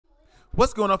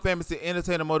What's going on, family? It's the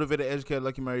entertainer, motivator, educator,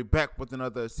 Lucky Murray, back with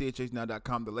another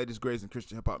CHHnow.com, the latest grades in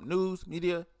Christian hip hop news,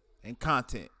 media, and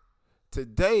content.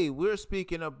 Today, we're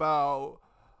speaking about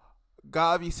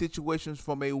Gawvi situations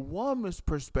from a woman's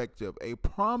perspective. A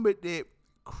prominent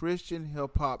Christian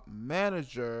hip hop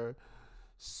manager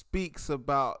speaks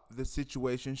about the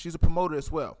situation. She's a promoter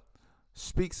as well.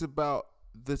 Speaks about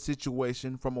the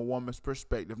situation from a woman's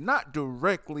perspective, not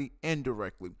directly,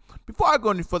 indirectly. Before I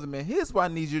go any further, man, here's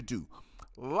what I need you to do.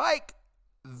 Like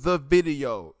the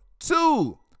video.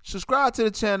 2, subscribe to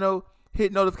the channel,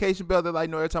 hit notification bell to let you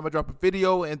know every time I drop a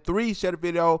video, and 3, share the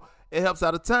video. It helps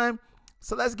out a ton.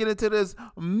 So let's get into this,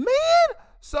 man.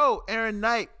 So Erin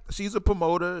Knight, she's a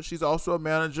promoter. She's also a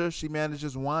manager. She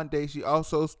manages One Day. She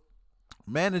also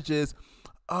manages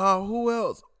who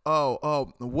else?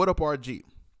 What Up RG.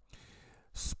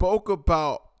 Spoke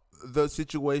about the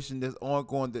situation that's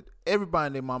ongoing that everybody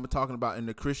and their mama talking about in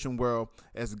the Christian world,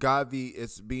 as Gawvi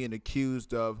is being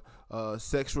accused of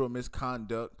sexual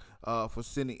misconduct for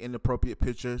sending inappropriate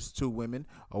pictures to women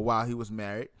while he was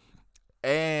married.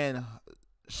 And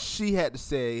she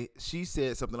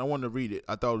said something. I wanted to read it.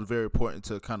 I thought it was very important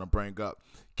to kind of bring up.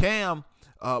 Cam,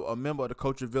 a member of the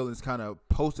Culture Villains, kind of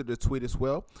posted a tweet as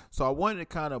well. So I wanted to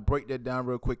kind of break that down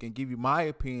real quick and give you my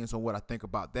opinions on what I think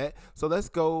about that. So let's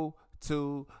go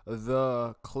to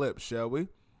the clip, shall we?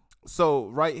 So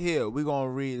right here, we're going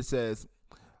to read, it says,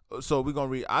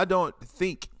 I don't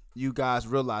think you guys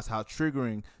realize how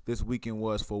triggering this weekend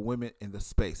was for women in the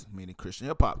space, meaning Christian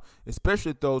hip hop,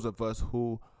 especially those of us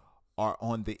who are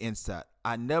on the inside.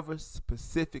 I'm never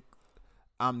specific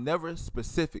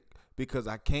because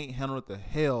I can't handle the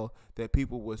hell that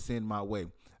people will send my way.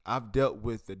 I've dealt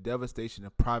with the devastation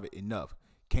in private enough.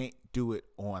 Can't do it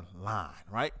online,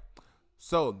 right?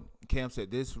 So Cam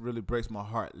said, this really breaks my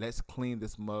heart. Let's clean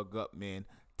this mug up, man.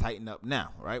 Tighten up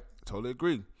now, right? Totally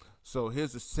agree. So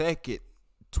here's the second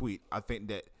tweet I think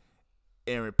that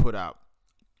Erin put out.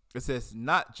 It says,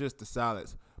 not just the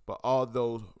silence, but all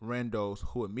those randos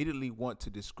who immediately want to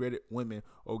discredit women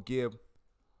or give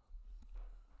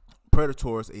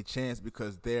predators a chance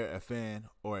because they're a fan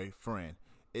or a friend.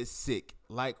 It's sick.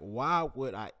 Like, why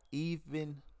would I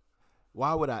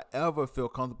ever feel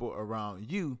comfortable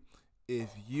around you if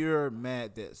you're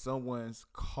mad that someone's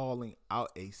calling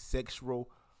out a sexual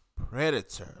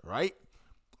predator, right?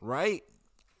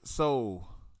 So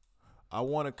I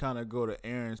want to kind of go to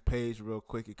Erin's page real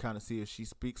quick and kind of see if she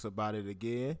speaks about it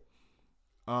again.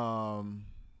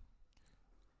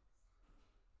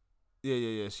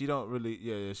 She don't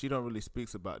really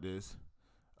speaks about this.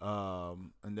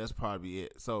 And that's probably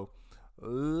it. So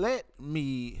let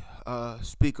me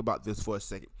speak about this for a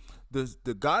second. The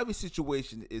Gawvi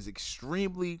situation is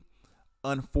extremely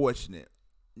unfortunate.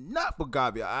 Not for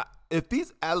Gawvi. If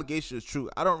these allegations are true,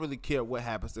 I don't really care what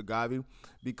happens to Gawvi,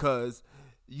 because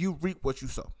you reap what you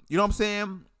sow. You know what I'm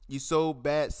saying? You sow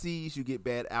bad seeds, you get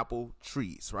bad apple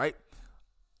trees, right?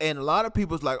 And a lot of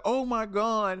people's like, oh my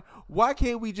God, why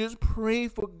can't we just pray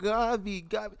for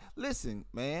Gawvi? Listen,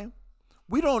 man,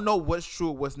 we don't know what's true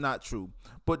or what's not true.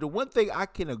 But the one thing I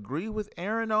can agree with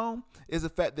Erin on is the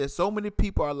fact that so many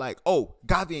people are like, oh,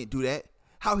 Gawvi ain't do that.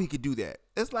 How he could do that?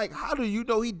 It's like, how do you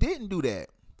know he didn't do that?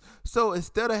 So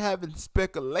instead of having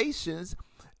speculations,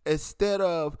 instead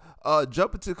of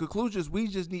jumping to conclusions, we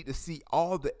just need to see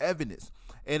all the evidence.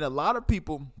 And a lot of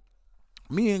people,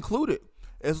 me included,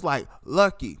 it's like,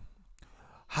 Lucky,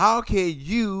 how can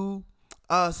you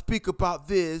speak about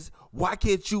this? Why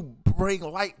can't you bring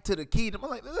light to the kingdom? I'm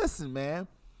like, listen, man.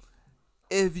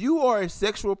 If you are a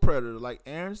sexual predator, like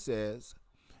Erin says,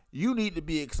 you need to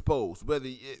be exposed. Whether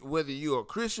you're a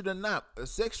Christian or not, a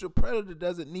sexual predator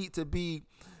doesn't need to be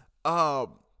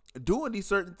doing these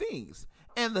certain things.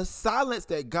 And the silence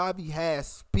that Gawvi has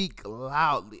speak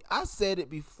loudly. I said it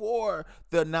before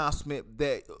the announcement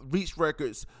that Reach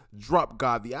Records dropped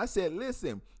Gawvi. I said,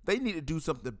 listen, they need to do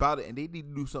something about it, and they need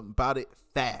to do something about it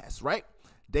fast, right?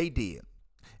 They did.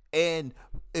 And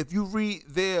if you read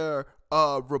their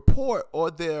report,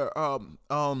 or their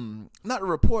not a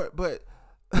report, but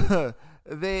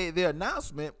their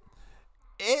announcement,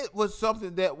 it was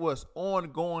something that was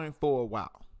ongoing for a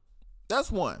while.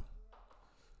 That's one.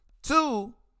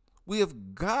 2, we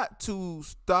have got to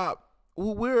stop.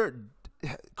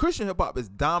 Christian hip hop is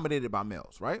dominated by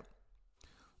males, right?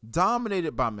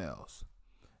 Dominated by males.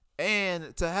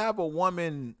 And to have a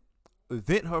woman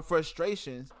vent her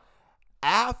frustrations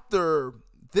after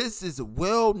this is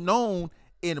well known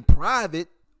in private,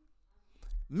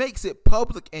 makes it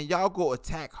public, and y'all go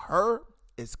attack her,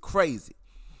 is crazy.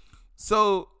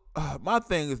 So my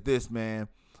thing is this, man.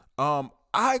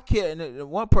 I can't.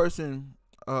 One person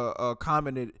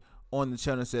commented on the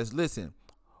channel and says, listen,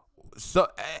 so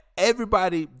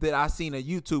everybody that I seen a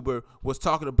YouTuber was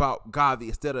talking about Gawvi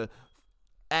instead of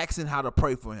asking how to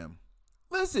pray for him.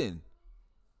 Listen,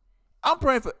 I'm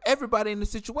praying for everybody in the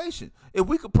situation. If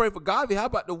we could pray for Gawvi, how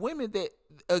about the women that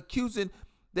accused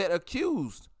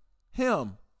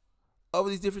him of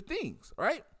these different things,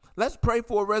 right? Let's pray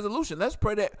for a resolution. Let's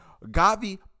pray that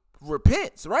Gawvi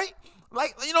repents, right?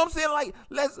 Like, you know what I'm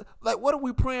saying? What are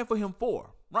we praying for him for,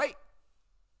 right?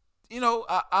 You know,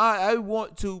 I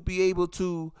want to be able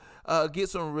to get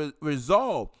some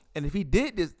resolve. And if he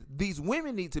did this, these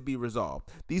women need to be resolved.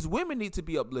 These women need to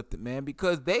be uplifted, man,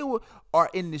 because they are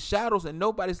in the shadows and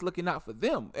nobody's looking out for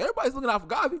them. Everybody's looking out for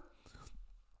Gawvi.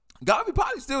 Gawvi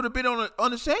probably still would have been on an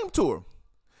Unashamed tour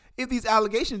if these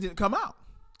allegations didn't come out.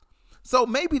 So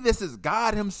maybe this is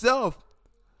God himself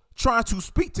trying to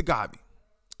speak to Gawvi,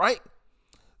 right?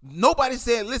 Nobody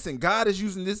said, listen, God is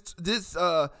using this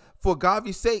for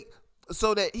Gawvi's sake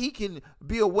so that he can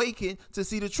be awakened to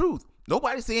see the truth.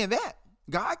 Nobody's saying that.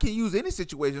 God can use any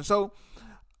situation. So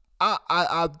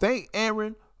I thank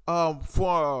Aaron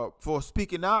for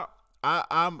speaking out.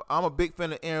 I'm a big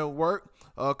fan of Aaron's work.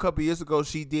 A couple years ago,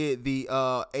 she did the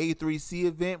A3C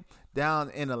event down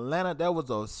in Atlanta. That was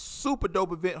a super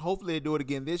dope event. Hopefully they do it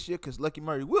again this year because Lucky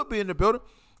Murray will be in the building.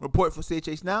 Report for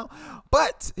CHH Now.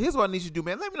 But here's what I need you to do,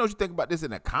 man. Let me know what you think about this in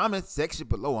the comments section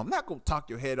below. I'm not going to talk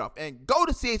your head off. And go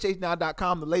to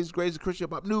chhnow.com, the latest, greatest Christian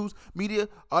hip hop news, media,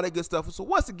 all that good stuff. So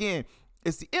once again,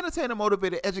 it's the entertainer,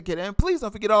 motivator, educator. And please don't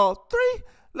forget all three.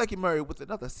 Lucky Murray with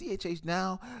another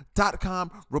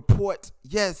chhnow.com report.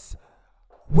 Yes,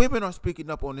 women are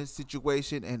speaking up on this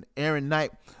situation. And Aaron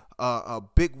Knight, a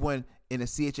big one in the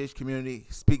CHH community,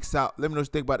 speaks out. Let me know what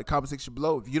you think about the comment section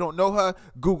below. If you don't know her,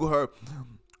 Google her.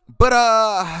 But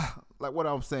like what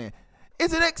I'm saying,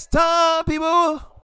 it's the next time, people.